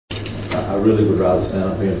I really would rather stand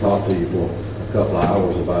up here and talk to you for a couple of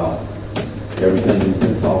hours about everything you've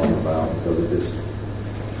been talking about, because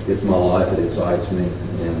it's my life, it excites me.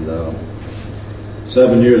 And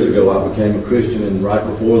 7 years ago I became a Christian, and right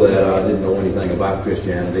before that I didn't know anything about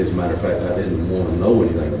Christianity. As a matter of fact, I didn't want to know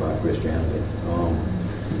anything about Christianity.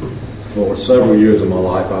 For several years of my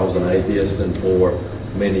life I was an atheist, and for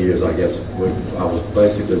many years I guess I was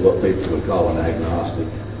basically what people would call an agnostic.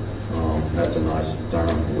 That's a nice term.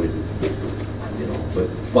 But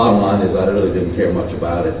bottom line is I really didn't care much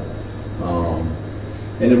about it.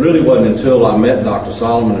 And it really wasn't until I met Dr.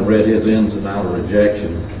 Solomon and read his ins and outs of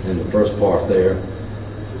rejection in the first part there,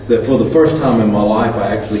 that for the first time in my life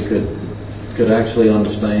I actually could actually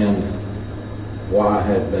understand why I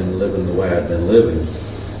had been living the way I'd been living.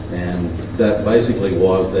 And that basically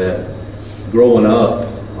was that growing up,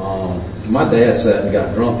 my dad sat and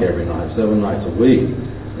got drunk every night, 7 nights a week,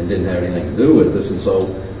 and didn't have anything to do with this. And so,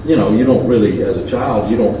 you don't really, as a child,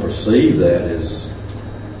 you don't perceive that as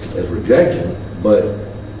rejection. But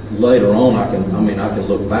later on, I can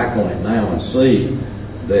look back on it now and see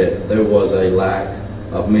that there was a lack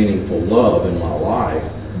of meaningful love in my life.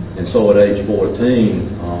 And so at age 14,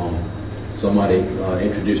 somebody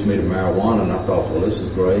introduced me to marijuana, and I thought, well, this is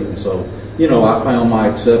great. And so, I found my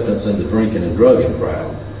acceptance in the drinking and drugging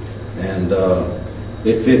crowd. And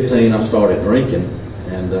at 15, I started drinking.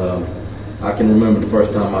 And I can remember the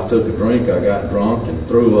first time I took a drink, I got drunk and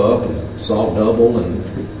threw up and saw double and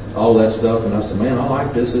all that stuff. And I said, man, I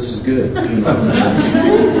like this. This is good.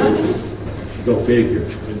 Go figure.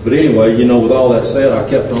 But anyway, with all that said, I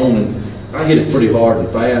kept on, and I hit it pretty hard and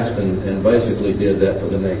fast, and basically did that for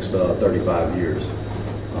the next 35 years.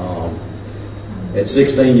 At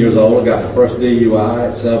 16 years old, I got my first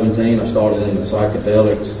DUI. At 17, I started in the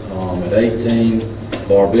psychedelics. At 18,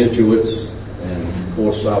 barbiturates. And, of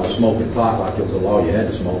course, I was smoking pot like it was a law you had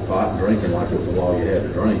to smoke pot, and drinking like it was a law you had to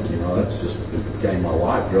drink. That's just, it became my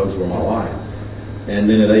life. Drugs were my life. And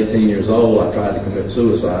then at 18 years old, I tried to commit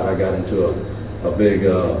suicide. I got into a big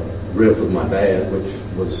rift with my dad, which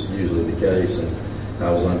was usually the case, and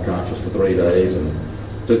I was unconscious for 3 days, and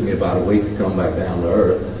it took me about a week to come back down to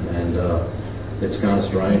earth. And it's kind of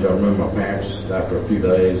strange. I remember my parents, after a few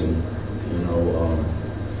days, and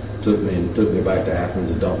took me back to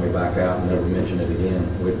Athens and dumped me back out and never mentioned it again.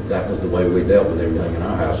 That was the way we dealt with everything in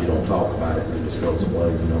our house. You don't talk about it; it just goes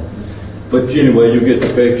away. But anyway, you get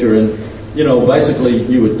the picture, and basically,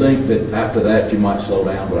 you would think that after that you might slow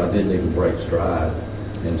down, but I didn't even break stride.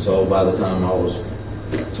 And so by the time I was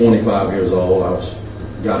 25 years old,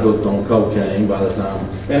 got hooked on cocaine by the time.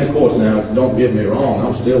 And of course now, don't get me wrong,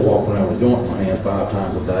 I'm still walking around with a joint in my hand 5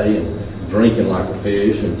 times a day and drinking like a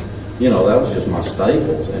fish. And, that was just my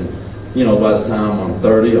staples. And, by the time I'm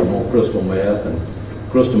 30, I'm on crystal meth, and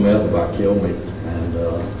crystal meth about killed me. And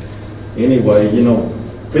anyway,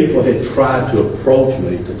 people had tried to approach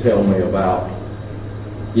me to tell me about,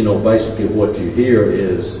 basically what you hear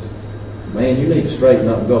is, man, you need to straighten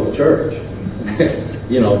up and go to church.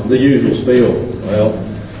 The usual spiel. Well,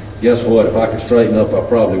 guess what? If I could straighten up, I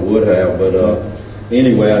probably would have. But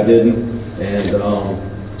anyway, I didn't. And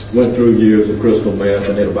went through years of crystal meth,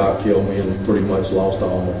 and it about killed me, and pretty much lost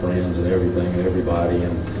all my friends and everything and everybody.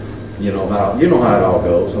 And you know how it all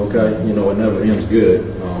goes, okay? It never ends good.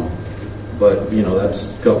 But that's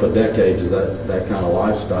a couple of decades of that kind of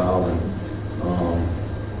lifestyle.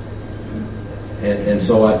 And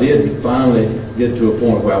so I did finally get to a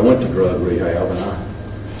point where I went to drug rehab, and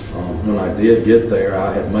when I did get there,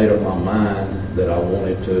 I had made up my mind that I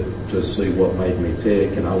wanted to see what made me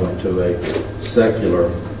tick, and I went to a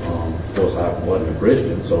secular, of course I wasn't a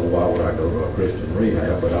Christian, so why would I go to a Christian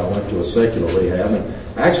rehab, but I went to a secular rehab and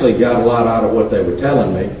actually got a lot out of what they were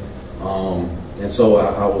telling me, and so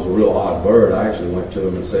I was a real odd bird. I actually went to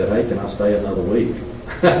them and said, hey, can I stay another week?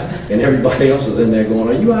 And everybody else is in there going,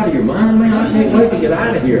 are you out of your mind, man? I can't wait to get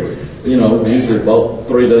out of here. Usually about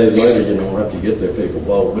 3 days later, after you get there, people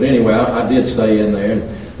vote. But anyway, I did stay in there. And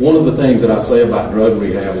one of the things that I say about drug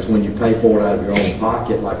rehab is when you pay for it out of your own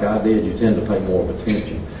pocket, like I did, you tend to pay more of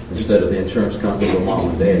attention instead of the insurance company or mom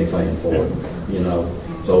and daddy paying for it,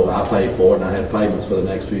 So I paid for it, and I had payments for the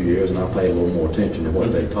next few years, and I paid a little more attention to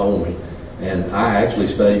what they told me. And I actually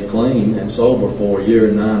stayed clean and sober for a year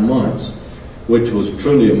and 9 months, which was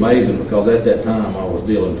truly amazing because at that time I was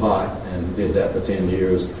dealing pot and did that for 10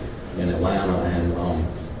 years in Atlanta, and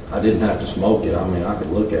I didn't have to smoke it. I could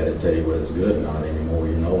look at it and tell you whether it's good or not anymore,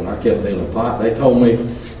 and I kept dealing pot. They told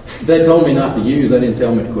me not to use. They didn't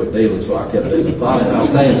tell me to quit dealing, so I kept dealing pot. And I was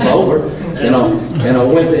staying sober, and I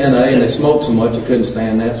went to NA, and they smoked so much I couldn't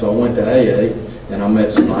stand that, so I went to AA, and I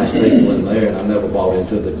met some nice people in there, and I never bought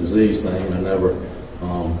into the disease thing, and I never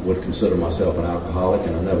would consider myself an alcoholic,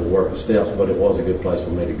 and I never worked the steps, but it was a good place for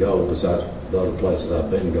me to go besides the other places I've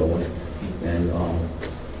been going. And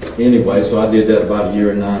anyway, so I did that about 1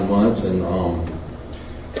 year and 9 months, and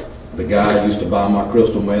the guy I used to buy my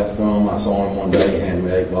crystal meth from, I saw him one day, he handed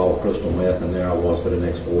me 8 balls of crystal meth, and there I was for the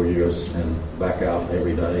next 4 years, and back out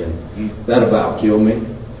every day, and that about killed me.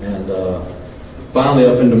 And finally,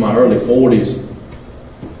 up into my early 40s,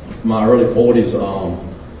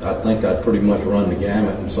 I think I'd pretty much run the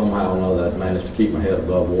gamut, and somehow or another I'd managed to keep my head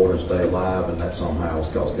above water and stay alive, and that somehow was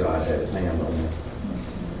because God had his hand on me.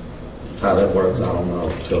 How that works, I don't know,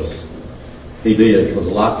 because he did, because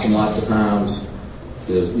lots and lots of times,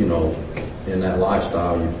 is, you know, in that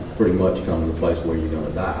lifestyle, you pretty much come to the place where you're going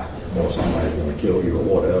to die, or somebody's going to kill you, or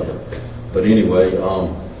whatever. But anyway,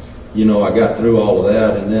 you know, I got through all of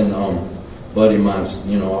that, and then buddy of mine,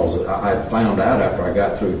 you know, I had found out after I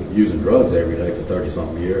got through using drugs every day for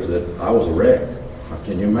 30-something years that I was a wreck.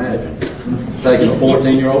 Can you imagine? Taking a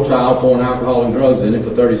 14-year-old child, pouring alcohol and drugs in it for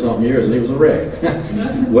 30-something years, and he was a wreck.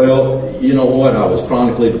 Well, you know what? I was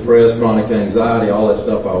chronically depressed, chronic anxiety, all that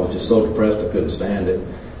stuff. I was just so depressed I couldn't stand it.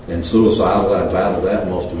 And suicidal, I battled that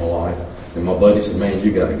most of my life. And my buddy said, man,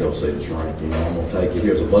 you got to go see the shrink. You know, I'm going to take you.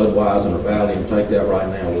 Here's a Budweiser and a Valium. Take that right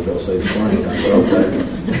now. We'll go see the shrink. I said,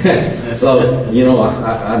 okay. So, you know,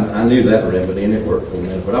 I knew that remedy, and it worked for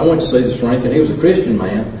me. But I went to see the shrink, and he was a Christian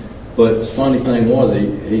man. But the funny thing was,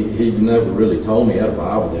 he never really told me he had a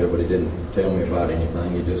Bible there, but he didn't tell me about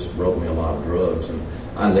anything. He just wrote me a lot of drugs, and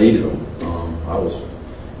I needed them.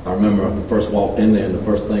 I remember I first walked in there, and the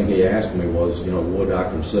first thing he asked me was, you know, would I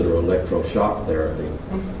consider electroshock therapy?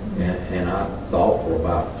 And I thought for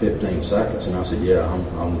about 15 seconds, and I said, yeah,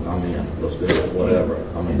 I'm in. Let's do it, whatever.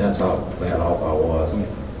 I mean, that's how bad off I was.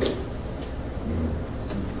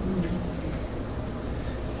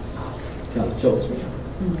 Kind of chokes me up.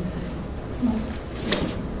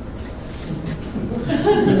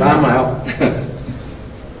 Time out.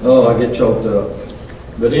 Oh, I get choked up.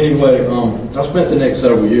 But anyway, I spent the next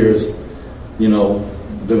several years, you know,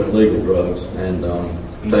 doing legal drugs and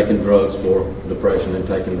taking drugs for depression and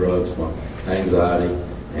taking drugs for anxiety.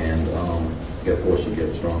 And of course, you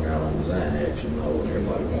get strung out on the Xanax, you know, and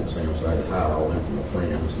everybody wants them, so I had to hide all them from my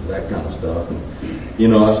friends and that kind of stuff. And, you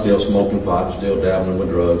know, I was still smoking pot, still dabbling with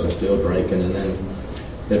drugs, and still drinking. And then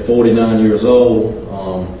at 49 years old,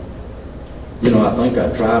 you know, I think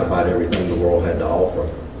I tried about everything the world had to offer,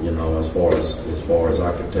 you know, as far as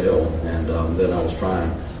I could tell. And then I was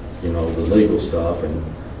trying, you know, the legal stuff, and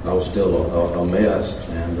I was still a mess.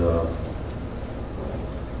 And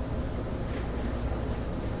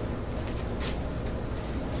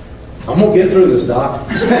I'm gonna get through this, Doc.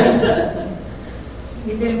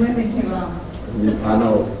 You've been with me too long. I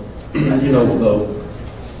know. You know, though,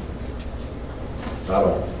 I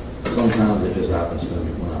don't. Sometimes it just happens to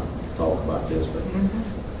me when I talk about this, but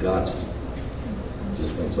God's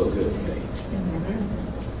just been so good to me.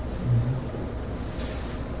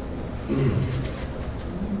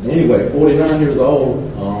 Anyway, 49 years old,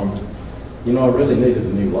 you know, I really needed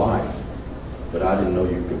a new life, but I didn't know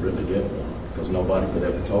you could really get one because nobody could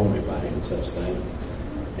ever told me about any such thing.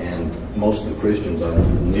 And most of the Christians I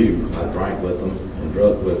knew, I drank with them and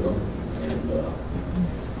drugged with them, and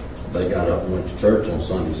they got up and went to church on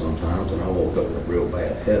Sunday sometimes, and I woke up with a real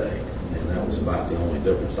bad headache, and that was about the only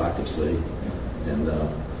difference I could see. And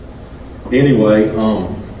anyway,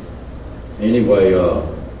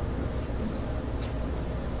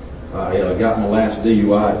 I got my last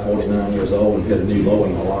DUI at 49 years old and hit a new low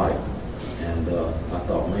in my life. And I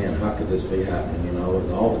thought, man, how could this be happening? You know,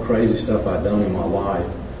 and all the crazy stuff I'd done in my life,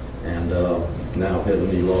 and now I've hit a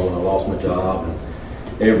new low, and I lost my job, and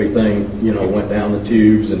everything, you know, went down the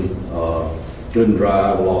tubes, and couldn't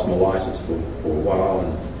drive. I lost my license for a while,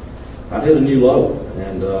 and I hit a new low.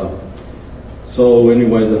 And so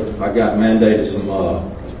anyway, I got mandated some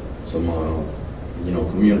you know,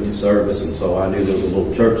 community service, and so I knew there was a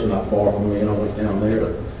little church not far from me, and I went down there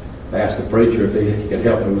to ask the preacher if he could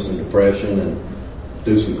help me with some depression and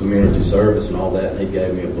do some community service and all that. And he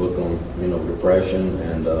gave me a book on, you know, depression.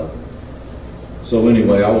 And so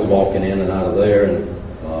anyway, I was walking in and out of there, and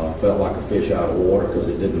felt like a fish out of water because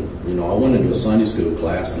it didn't, you know, I went into a Sunday school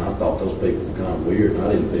class, and I thought those people were kind of weird, and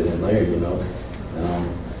I didn't fit in there, you know.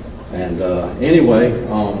 Anyway,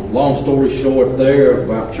 long story short there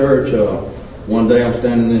about church, one day I'm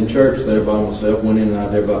standing in church there by myself, went in and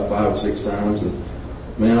out there about 5 or 6 times, and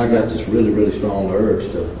man, I got this really, really strong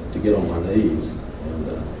urge to get on my knees.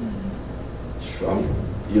 And I'm,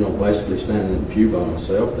 you know, basically standing in the pew by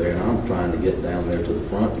myself there, and I'm trying to get down there to the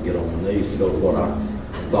front to get on my knees to go to what I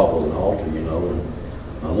thought was an altar, you know. And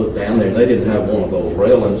I looked down there, and they didn't have one of those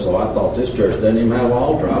railings, so I thought, this church doesn't even have an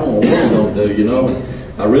altar. I don't know what I'm going to do, you know.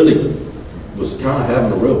 I really was kind of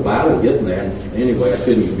having a real battle getting there. And anyway, I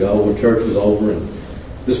couldn't go. The church was over, and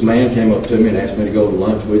this man came up to me and asked me to go to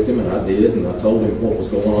lunch with him, and I did. And I told him what was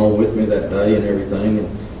going on with me that day and everything. And,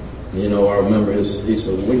 you know, I remember he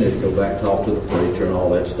said, we need to go back and talk to the preacher and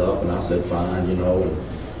all that stuff. And I said, fine, you know, and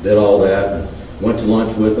did all that. And went to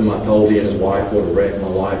lunch with him. I told he and his wife what a wreck my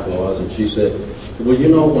life was. And she said, well, you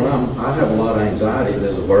know, when I have a lot of anxiety,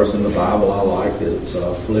 there's a verse in the Bible I like. It's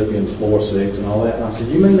Philippians 4:6 and all that. And I said,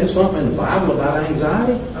 you mean there's something in the Bible about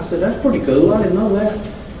anxiety? I said, that's pretty cool. I didn't know that.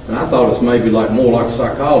 And I thought it's maybe more like a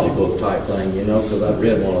psychology book type thing, you know, because I'd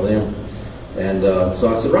read one of them. And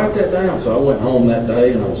so I said, write that down. So I went home that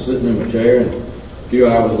day, and I was sitting in my chair, and a few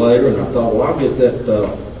hours later, and I thought, well, I'll get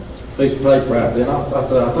that piece of paper out there. And I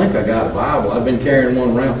said, I think I got a Bible. I've been carrying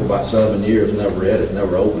one around for about 7 years, never read it,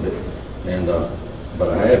 never opened it. And but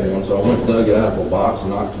I had one, so I went and dug it out of a box and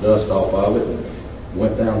knocked the dust off of it, and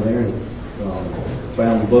went down there and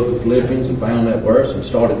found the book of Philippians and found that verse and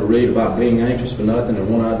started to read about being anxious for nothing. And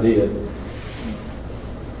when I did,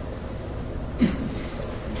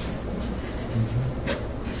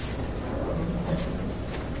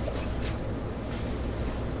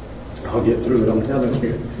 I'll get through it, I'm telling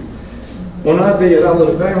you. When I did, I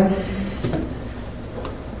looked down,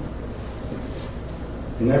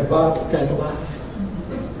 and that Bible came alive.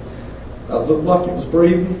 I looked like it was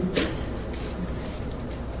breathing.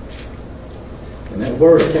 And that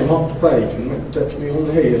word came off the page and went and touched me on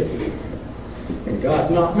the head. And God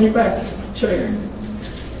knocked me back in my chair.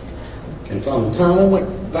 And from the time I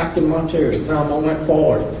went back in my chair, the time I went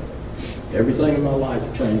forward, everything in my life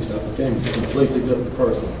changed. I became a completely different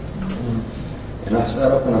person. And I sat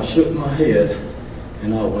up and I shook my head,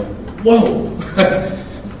 and I went, whoa!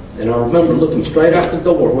 And I remember looking straight out the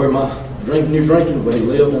door where my new drinking buddy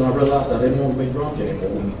lived, and I realized I didn't want to be drunk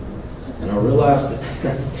anymore. And I realized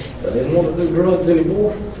that I didn't want to do drugs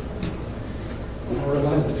anymore. And I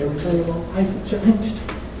realized that everything in my life had changed.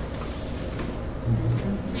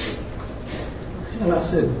 And I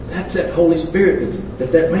said, that's that Holy Spirit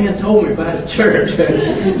that man told me about at church.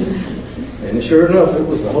 And sure enough, it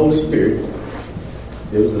was the Holy Spirit.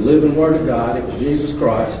 It was the living Word of God. It was Jesus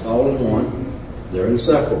Christ, all in one. They're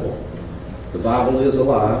inseparable. The Bible is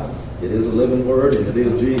alive. It is a living Word, and it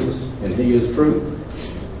is Jesus, and He is truth.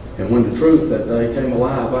 And when the truth that day came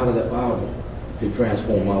alive out of that Bible, He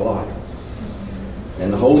transformed my life.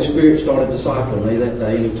 And the Holy Spirit started discipling me that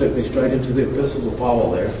day, and He took me straight into the epistles of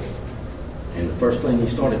Paul there. And the first thing He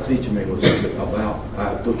started teaching me was about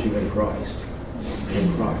how to put you in Christ.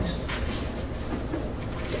 In Christ.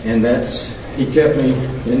 And He kept me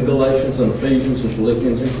in Galatians and Ephesians and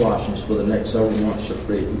Philippians and Colossians for the next several months of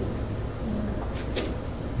reading.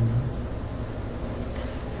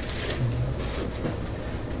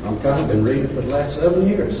 I've kind of been reading for the last 7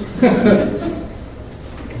 years.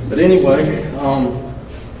 But anyway,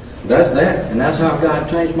 that's that. And that's how God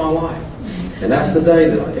changed my life. And that's the day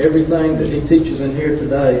that everything that He teaches in here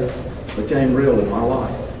today became real in my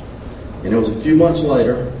life. And it was a few months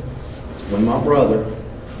later when my brother,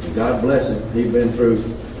 and God bless him, he'd been through,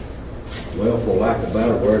 well, for lack of a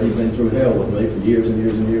better word, he'd been through hell with me for years and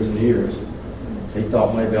years and years and years. He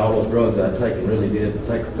thought maybe all those drugs I'd taken really did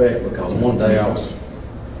take effect, because one day I was,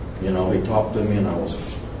 he talked to me and I was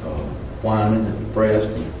whining and depressed,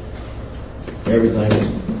 and everything was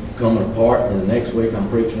coming apart. And the next week I'm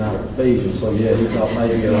preaching out of Ephesians. So yeah, he thought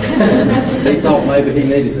maybe he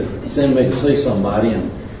needed to send me to see somebody,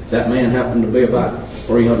 and that man happened to be about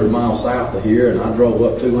 300 miles south of here, and I drove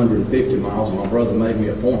up 250 miles, and my brother made me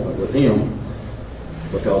an appointment with him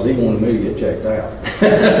because he wanted me to get checked out.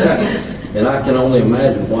 And I can only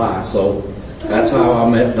imagine why. So that's how I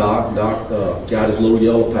met Doc. Doc got his little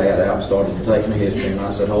yellow pad out and started to take my history, and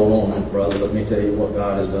I said, hold on, brother, let me tell you what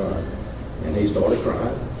God has done. And he started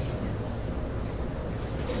crying.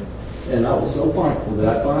 And I was so thankful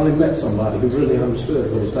that I finally met somebody who really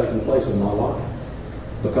understood what was taking place in my life.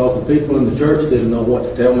 Because the people in the church didn't know what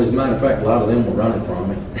to tell me. As a matter of fact, a lot of them were running from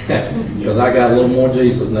me. Because I got a little more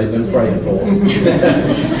Jesus than they've been praying for.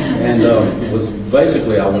 And it was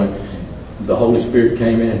basically, the Holy Spirit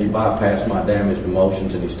came in and He bypassed my damaged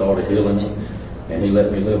emotions, and He started healing them. And He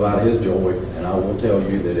let me live out of His joy. And I will tell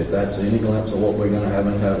you that if that's any glimpse of what we're going to have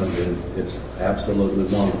in heaven, then it's absolutely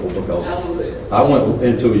wonderful. Because I went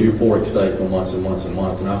into a euphoric state for months and months and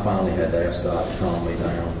months, and I finally had to ask God to calm me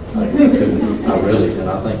down. I really, and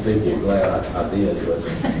I think people were glad I did, but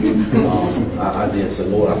I did say,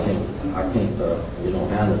 Lord, I can't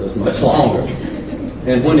handle this much longer.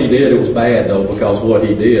 And when he did, it was bad though, because what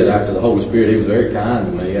he did after the Holy Spirit, he was very kind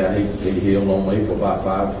to me. He healed on me for about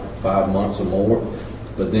five months or more.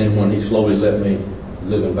 But then when he slowly let me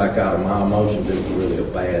living back out of my emotions, it was really a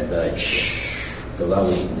bad day. Because I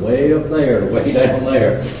was way up there, way down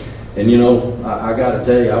there. And I got to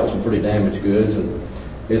tell you, I was some pretty damaged goods. And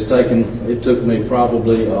it took me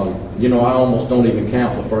probably, I almost don't even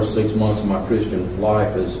count the first 6 months of my Christian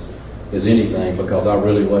life as anything, because I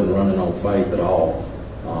really wasn't running on faith at all.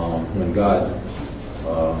 When God,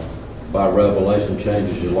 by revelation,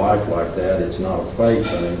 changes your life like that, it's not a faith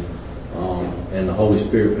thing. And the Holy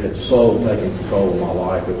Spirit had so taken control of my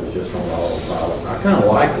life, it was just on autopilot. I kind of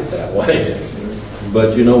liked it that way.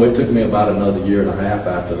 But, it took me about another year and a half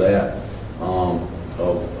after that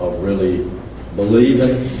of really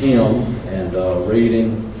believing Him and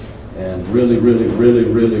reading and really, really, really,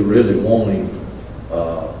 really, really wanting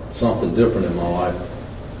something different in my life,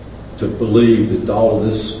 to believe that all of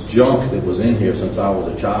this junk that was in here since I was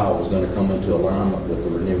a child was going to come into alignment with the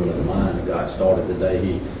renewing of the mind that God started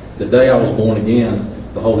the day I was born again.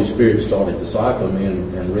 The Holy Spirit started discipling me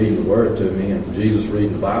and reading the Word to me, and Jesus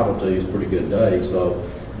reading the Bible to you is a pretty good day. So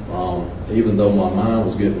even though my mind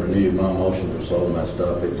was getting renewed, my emotions were so messed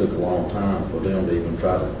up, it took a long time for them to even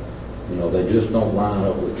try to, they just don't line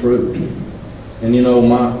up with truth. And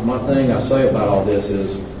my thing I say about all this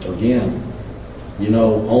is, again,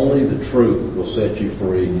 only the truth will set you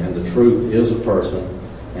free, and the truth is a person,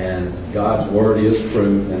 and God's Word is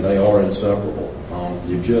truth, and they are inseparable.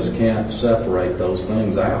 You just can't separate those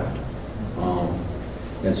things out.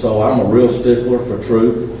 And so I'm a real stickler for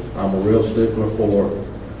truth. I'm a real stickler for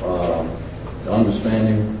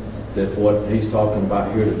understanding that what he's talking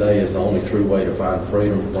about here today is the only true way to find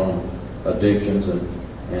freedom from addictions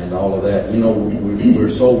and all of that.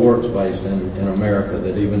 We're so works-based in America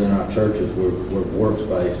that even in our churches we're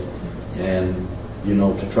works-based. And,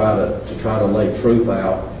 to try to lay truth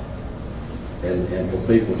out and for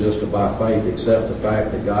people just to by faith accept the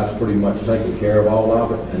fact that God's pretty much taken care of all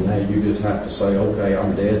of it, and now you just have to say, okay,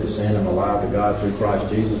 I'm dead to sin and alive to God through Christ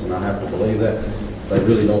Jesus, and I have to believe that. They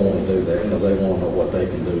really don't want to do that, because they want to know what they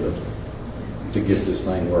can do to get this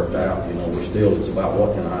thing worked out. It's about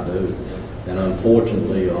what can I do. And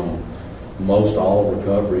unfortunately, most all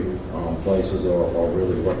recovery places are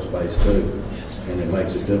really works-based too, and it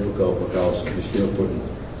makes it difficult because you're still putting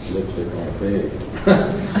lipstick on a pig. I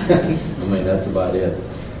mean, that's about it.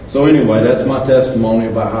 So anyway, that's my testimony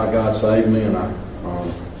about how God saved me, and I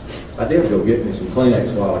did go get me some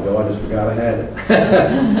Kleenex a while ago. I just forgot I had it.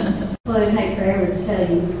 Well, it would take forever to tell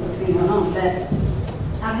you what's been going on, but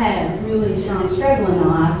I've had a really strong struggle in my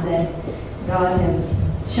life that God has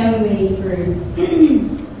shown me through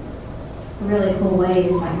really cool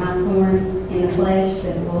ways, like my thorn in the flesh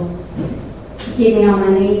that will get me on my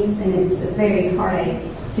knees, and it's a very heartache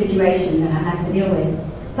situation that I have to deal with.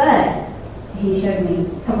 But He showed me a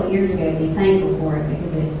couple of years ago to be thankful for it,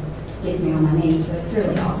 because it gets me on my knees, so it's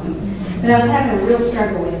really awesome. But I was having a real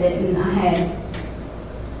struggle with it, and I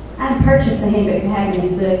had purchased the handbook to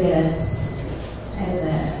happiness book at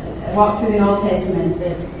a walk through the Old Testament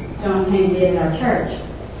that John Cain did at our church.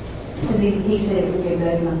 Because he said it was a good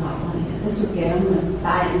book, and I thought, well, yeah, this was good. I'm going to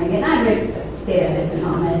buy it and read it. And I read a bit of it, but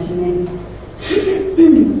not much. And then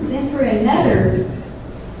through another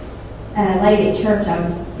lady at church, I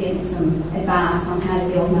was getting some advice on how to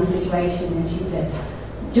deal with my situation, and she said,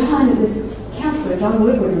 this counselor, John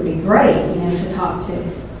Woodward, would be great, to talk to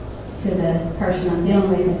the person I'm dealing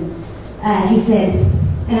with. And he said,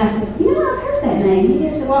 and I said, I've heard that name. He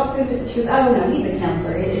has to walk through the, she goes, oh no, he's a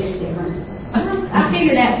counselor. It is different. I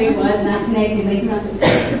figured out who he was, and I connected with him. I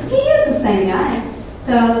said, he is the same guy.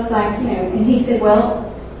 So I was like, and he said, well,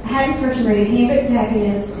 have this person read Handbook to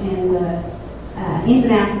Happiness and the Ins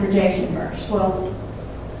and Outs of Rejection first. Well,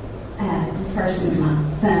 this person is my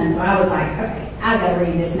son, so I was like, okay, I've got to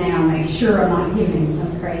read this now and make sure I'm not giving him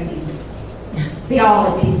some crazy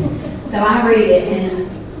theology. So I read it, and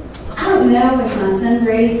I don't know if my son's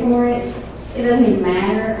ready for it. It doesn't even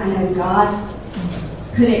matter. I know God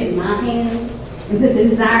put it in my hands and put the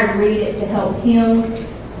desire to read it to help him,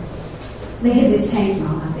 because it's changed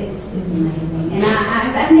my life. It's amazing. And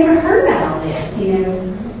I've never heard about all this,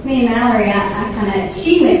 Me and Mallory,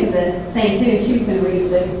 she went to the thing too. She was going to read the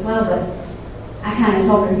book as well, but I kind of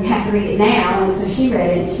told her, you have to read it now. And so she read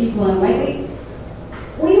it, and she's blown away.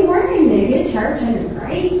 We were in a good church under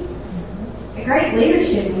great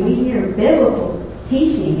leadership, and we hear biblical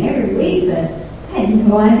teaching every week, but I had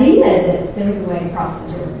no idea that there was a way to cross the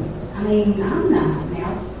Jordan. I mean, I'm not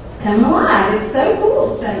now coming alive. It's so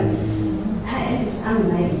cool. So I'm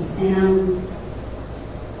amazed. And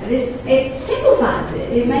it simplifies it.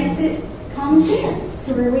 It makes it common sense.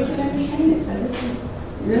 to where we could understand it. So this is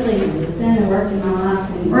really done and worked in my life,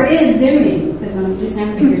 or it is doing, because I'm just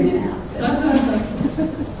now figuring it out. So.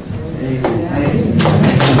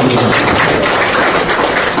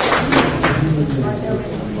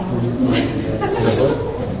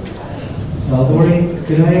 Lori,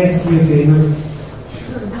 could I ask you a favor?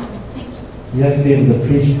 You have to be able to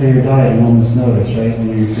preach, pay your diet, and almost notice, right, when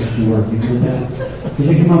you're Christian work. You heard that? Could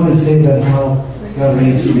you come up and say that how God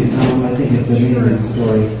raised you to come? I think it's an amazing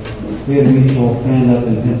story. We have a mutual friend up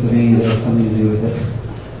in Pennsylvania that has something to do with it.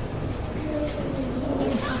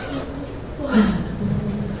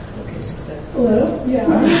 Hello? Yeah.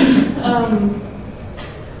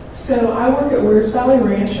 So I work at Weirds Valley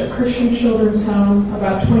Ranch, a Christian children's home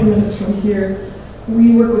about 20 minutes from here.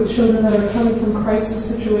 We work with children that are coming from crisis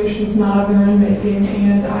situations not of their own making,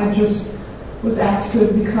 and I just was asked to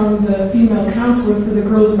become the female counselor for the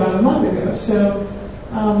girls about a month ago. So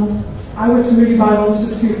I went to Moody Bible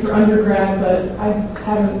Institute for undergrad, but I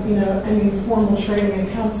haven't, any formal training in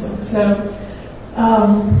counseling. So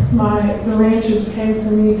the ranch is paying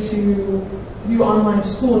for me to do online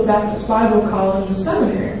school at Baptist Bible College and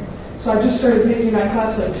Seminary. So I just started taking that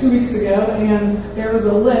class like 2 weeks ago, and there was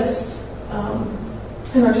a list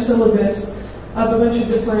in our syllabus of a bunch of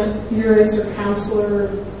different theorists or counselor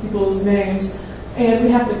people's names, and we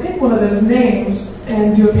have to pick one of those names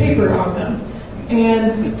and do a paper on them.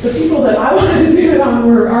 And the people that I wanted to do it on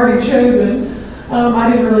were already chosen. I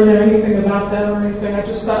didn't really know anything about them or anything. I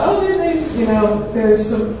just thought, their names, there's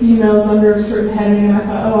some females under a certain heading, and I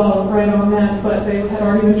thought, I'll write on that, but they had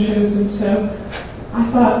already been chosen. So I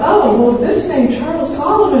thought, this name, Charles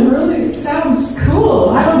Solomon, really sounds cool.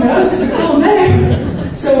 I don't know, it's just a cool name.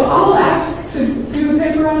 So I'll ask to do a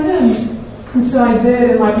paper on him. And so I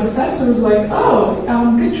did, and my professor was like,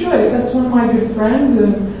 good choice. That's one of my good friends.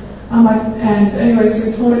 And anyway,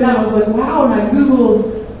 so he told me that. I was like, wow. And I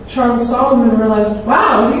Googled Charles Solomon and realized,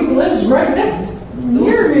 wow, he lives right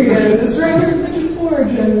near me. And it's right here in Pigeon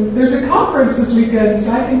Forge. And there's a conference this weekend,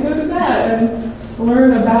 so I can go to that and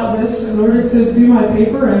learn about this in order to do my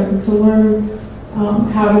paper and to learn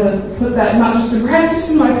how to put that, not just in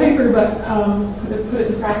practice in my paper, but to put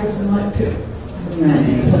it in practice in life too.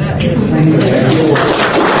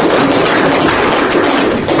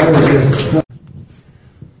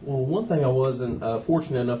 Well, one thing I wasn't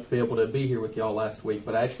fortunate enough to be able to be here with y'all last week,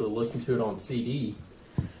 but I actually listened to it on CD.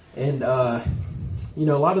 And, a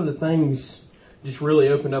lot of the things just really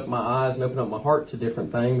opened up my eyes and opened up my heart to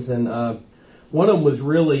different things. And one of them was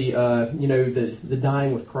really, the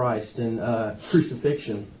dying with Christ and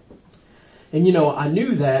crucifixion. And, I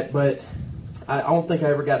knew that, but I don't think I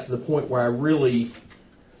ever got to the point where I really,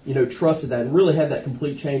 trusted that and really had that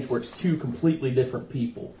complete change where it's two completely different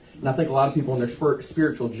people. And I think a lot of people in their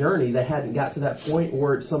spiritual journey, they hadn't got to that point,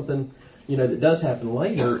 or it's something, that does happen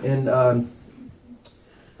later. And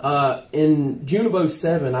in June of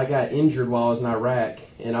 2007, I got injured while I was in Iraq,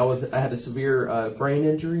 and I had a severe brain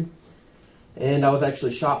injury, and I was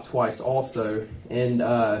actually shot twice also. And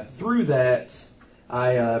through that,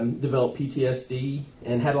 I developed PTSD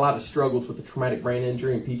and had a lot of struggles with the traumatic brain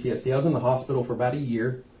injury and PTSD. I was in the hospital for about a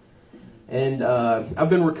year, and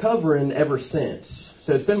I've been recovering ever since.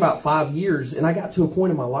 So it's been about 5 years, and I got to a point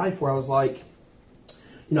in my life where I was like,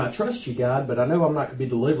 I trust you, God, but I know I'm not going to be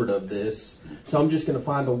delivered of this, so I'm just going to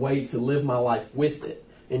find a way to live my life with it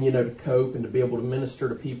and, to cope and to be able to minister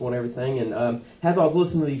to people and everything. And as I was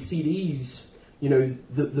listening to these CDs,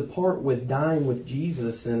 the part with dying with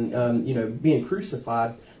Jesus and, being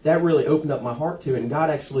crucified, that really opened up my heart to it. And God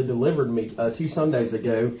actually delivered me 2 Sundays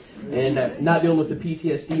ago, and not dealing with the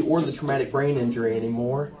PTSD or the traumatic brain injury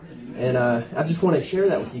anymore. And I just want to share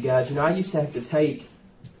that with you guys. I used to have to take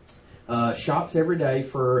shots every day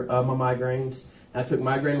for my migraines. I took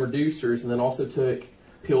migraine reducers and then also took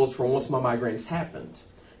pills for once my migraines happened.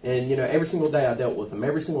 And, every single day I dealt with them.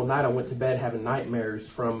 Every single night I went to bed having nightmares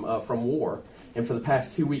from war. And for the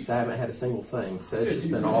past 2 weeks, I haven't had a single thing. So it's just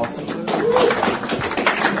been awesome. I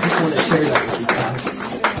just want to share that with you guys.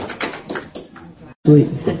 Sweet.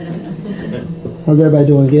 How's everybody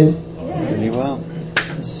doing? Good? Pretty well.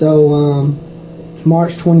 So,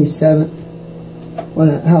 March 27th.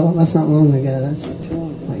 How long? That's not long ago. That's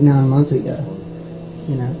like 9 months ago.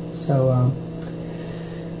 So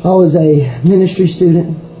I was a ministry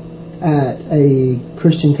student at a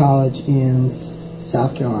Christian college in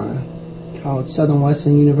South Carolina called Southern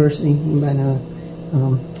Wesleyan University. Anybody know?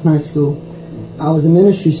 Nice school. I was a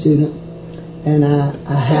ministry student, and I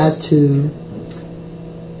had to.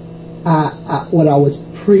 What I was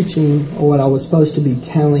preaching, or what I was supposed to be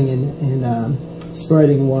telling and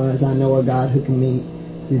spreading was, I know a God who can meet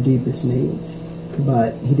your deepest needs.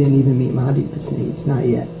 but he didn't even meet my deepest needs, not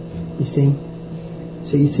yet. You see?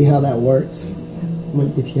 So you see how that works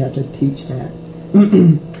if you have to teach that.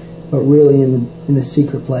 But really in the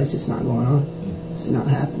secret place, it's not going on. It's not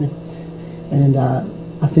happening. And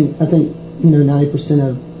I think 90%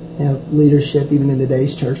 of leadership, even in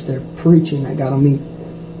today's church, they're preaching that God will meet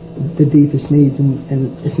the deepest needs,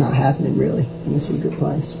 and it's not happening really in the secret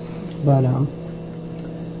place. But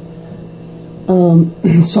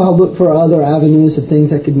so I looked for other avenues of things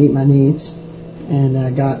that could meet my needs, and I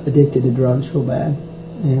got addicted to drugs real bad,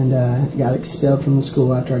 and got expelled from the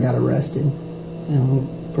school after I got arrested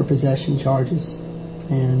for possession charges,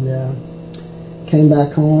 and came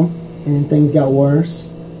back home, and things got worse,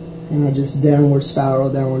 and I just downward spiral.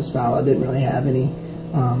 I didn't really have any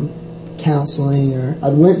counseling, or I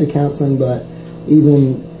went to counseling, but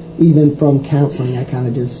even from counseling, I kind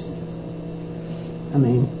of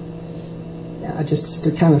I just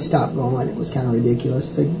kind of stopped going. It was kind of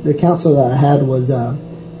ridiculous. The counselor that I had was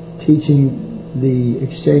teaching the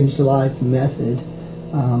Exchange to Life method,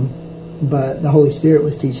 but the Holy Spirit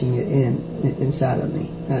was teaching it inside of me.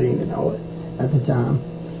 I didn't even know it at the time.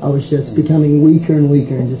 I was just becoming weaker and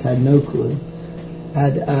weaker and just had no clue.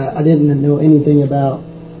 I didn't know anything about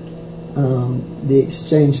the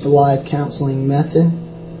Exchange to Life counseling method.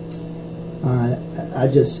 I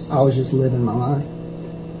was just living my life.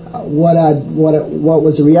 What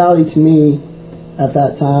was a reality to me at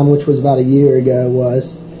that time, which was about a year ago,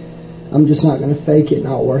 was I'm just not going to fake it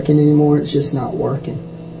not working anymore. It's just not working.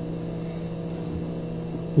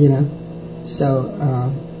 You know? So,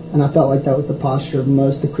 and I felt like that was the posture of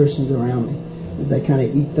most of the Christians around me, is they kind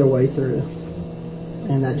of eat their way through.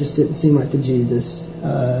 And that just didn't seem like the Jesus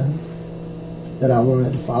that I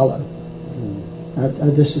wanted to follow.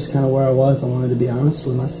 That's just kind of where I was. I wanted to be honest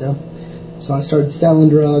with myself. So I started selling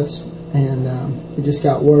drugs, and it just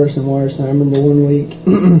got worse and worse. And I remember one week,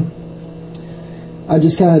 I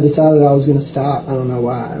just kind of decided I was going to stop. I don't know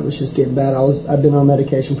why. It was just getting bad. I'd been on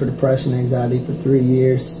medication for depression and anxiety for 3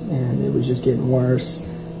 years, and it was just getting worse.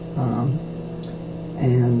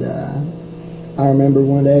 I remember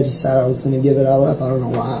one day I just decided I was going to give it all up. I don't know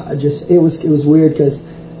why. It was weird, because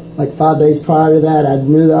like 5 days prior to that, I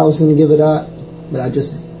knew that I was going to give it up, but I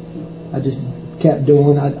just kept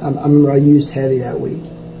doing. I remember I used heavy that week,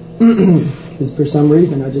 because for some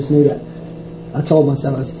reason I just knew that. I told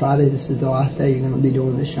myself, I said, Friday, this is the last day you're going to be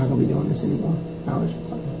doing this. You're not going to be doing this anymore. I was just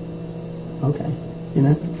like, okay, you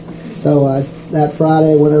know. So that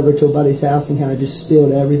Friday I went over to a buddy's house and kind of just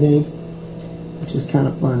spilled everything, which is kind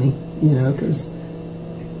of funny, you know, because,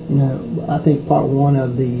 you know, I think part one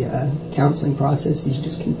of the counseling process is you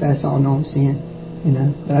just confess all known sin, you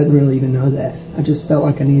know. But I didn't really even know that. I just felt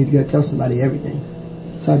like I needed to go tell somebody everything.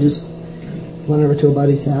 So I just went over to a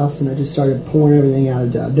buddy's house and I just started pouring everything out.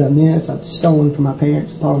 I've done this, I've stolen from my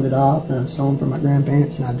parents, pawned it off, and I've stolen from my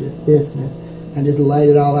grandparents, and I've just this and this. I just laid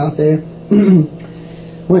it all out there.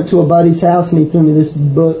 Went to a buddy's house and he threw me this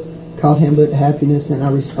book called Handbook to Happiness, and I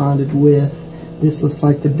responded with, "This looks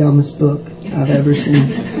like the dumbest book I've ever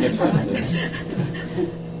seen."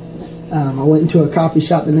 I went into a coffee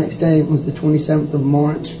shop the next day. It was the 27th of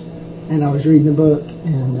March, and I was reading the book,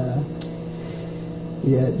 and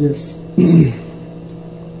it just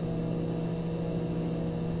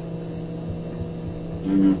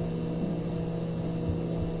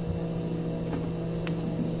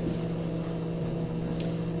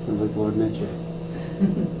sounds like the Lord met you.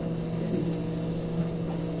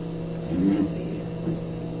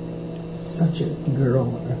 such a girl.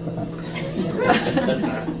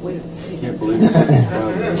 Can't believe it.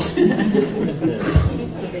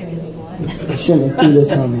 I shouldn't have threw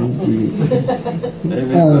this on me.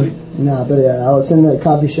 No, but I was in that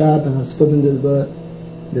coffee shop and I was flipping through the book,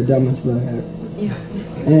 the dumbest book ever. Yeah.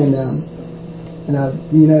 And I,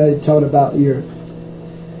 you know, it taught about your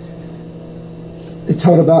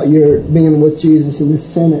being with Jesus in this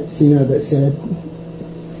sentence, you know, that said,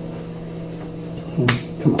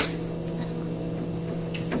 come on.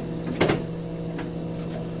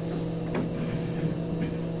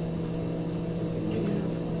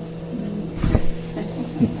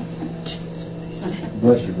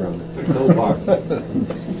 Bless you, brother. No bar.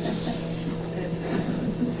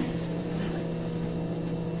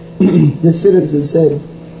 This sentence that said,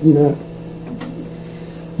 you know,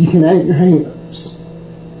 you can hang your hang-ups.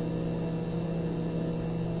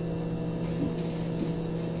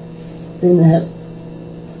 In that.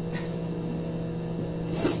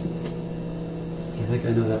 I think I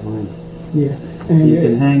know that line. Yeah. And you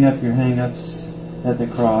can hang up your hang-ups at the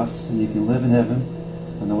cross, and you can live in heaven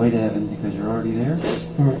on the way to heaven because you're already there.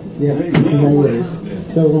 All right. Yeah.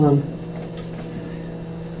 So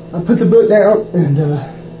I put the book down, and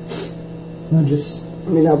it just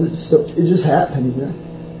happened, you know.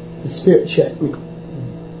 The Spirit checked me.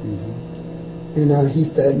 And He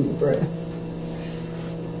fed me bread.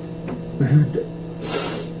 And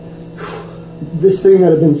this thing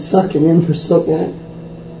that I'd been sucking in for so long,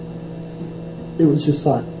 it was just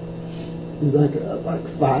like, it was like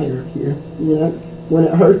fire here, you know. When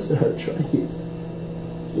it hurts right here,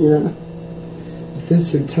 you know. But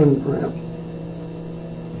this had turned around.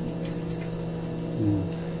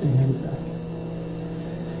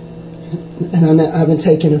 And I've been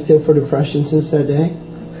taking a pill for depression since that day.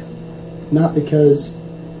 Not because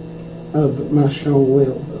of my strong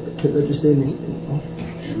will, but because I just didn't eat anymore.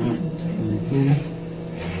 You know?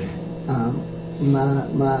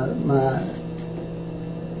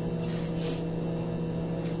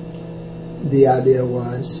 The idea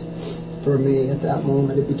was, for me at that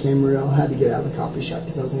moment, it became real. I had to get out of the coffee shop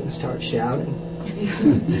because I was going to start shouting.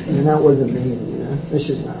 And that wasn't me, you know. That's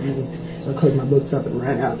just not me. So I closed my books up and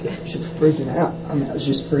ran out. She was freaking out. I mean, I was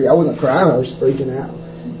just free. I wasn't crying. I was freaking out.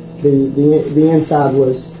 The inside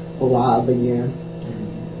was alive again.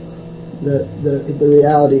 The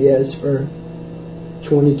reality is, for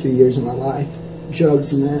 22 years of my life,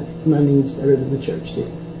 drugs met my needs better than the church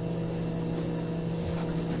did.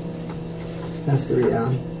 That's the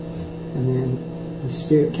reality. And then the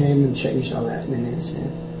Spirit came and changed all that in an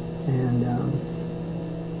instant. And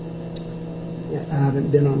I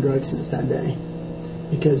haven't been on drugs since that day,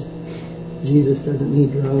 because Jesus doesn't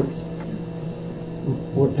need drugs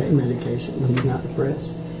or pain medication when He's not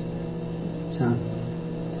depressed. So,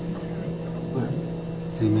 well.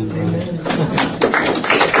 Amen, brother.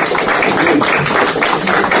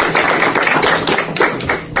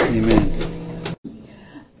 Amen.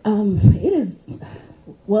 It is,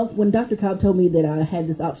 well, when Dr. Cobb told me that I had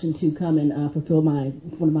this option to come and fulfill one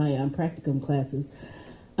of my practicum classes,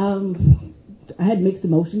 I had mixed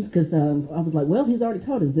emotions, because I was like, well, he's already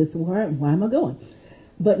taught us this, so why am I going?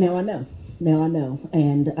 But now I know.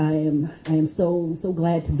 And I am so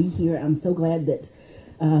glad to be here. I'm so glad that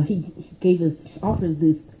he offered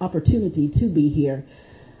this opportunity to be here.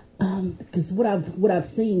 Because what I've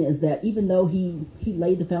seen is that even though he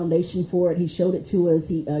laid the foundation for it, he showed it to us.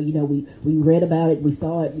 We read about it, we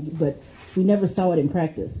saw it, but we never saw it in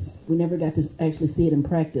practice. We never got to actually see it in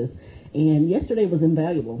practice. And yesterday was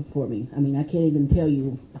invaluable for me. I mean, I can't even tell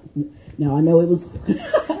you. Now, I know it was,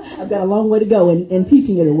 I've got a long way to go in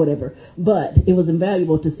teaching it or whatever, but it was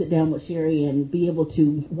invaluable to sit down with Sherry and be able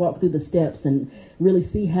to walk through the steps and really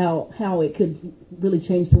see how it could really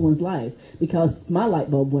change someone's life, because my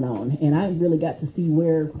light bulb went on, and I really got to see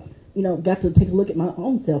where, got to take a look at my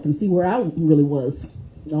own self and see where I really was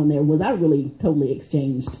on there. Was I really totally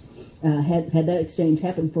exchanged? Had that exchange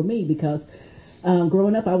happen for me? Because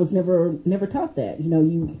growing up, I was never taught that.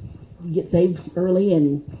 You get saved early,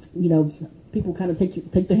 and people kind of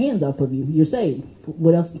take their hands off of you. You're saved.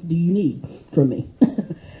 What else do you need from me?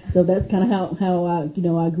 So that's kind of how I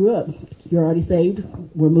grew up. You're already saved.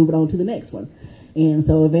 We're moving on to the next one. And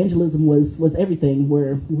so evangelism was everything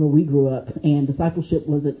where we grew up, and discipleship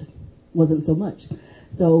wasn't so much.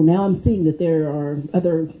 So now I'm seeing that there are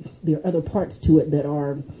other parts to it that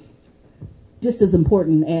are just as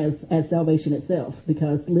important as salvation itself,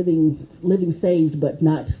 because living saved but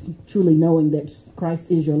not truly knowing that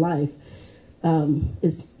Christ is your life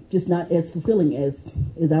is just not as fulfilling as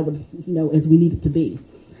I would as we need it to be.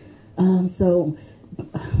 So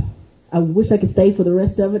I wish I could stay for the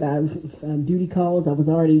rest of it. I've duty calls. I was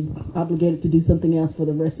already obligated to do something else for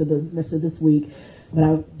the rest of this week. But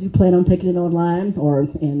I do plan on taking it online,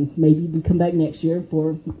 and maybe we come back next year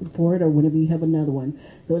for it, or whenever you have another one.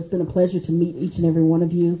 So it's been a pleasure to meet each and every one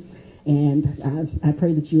of you, and I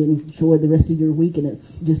pray that you enjoy the rest of your week, and it's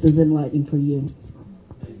just as enlightening for you.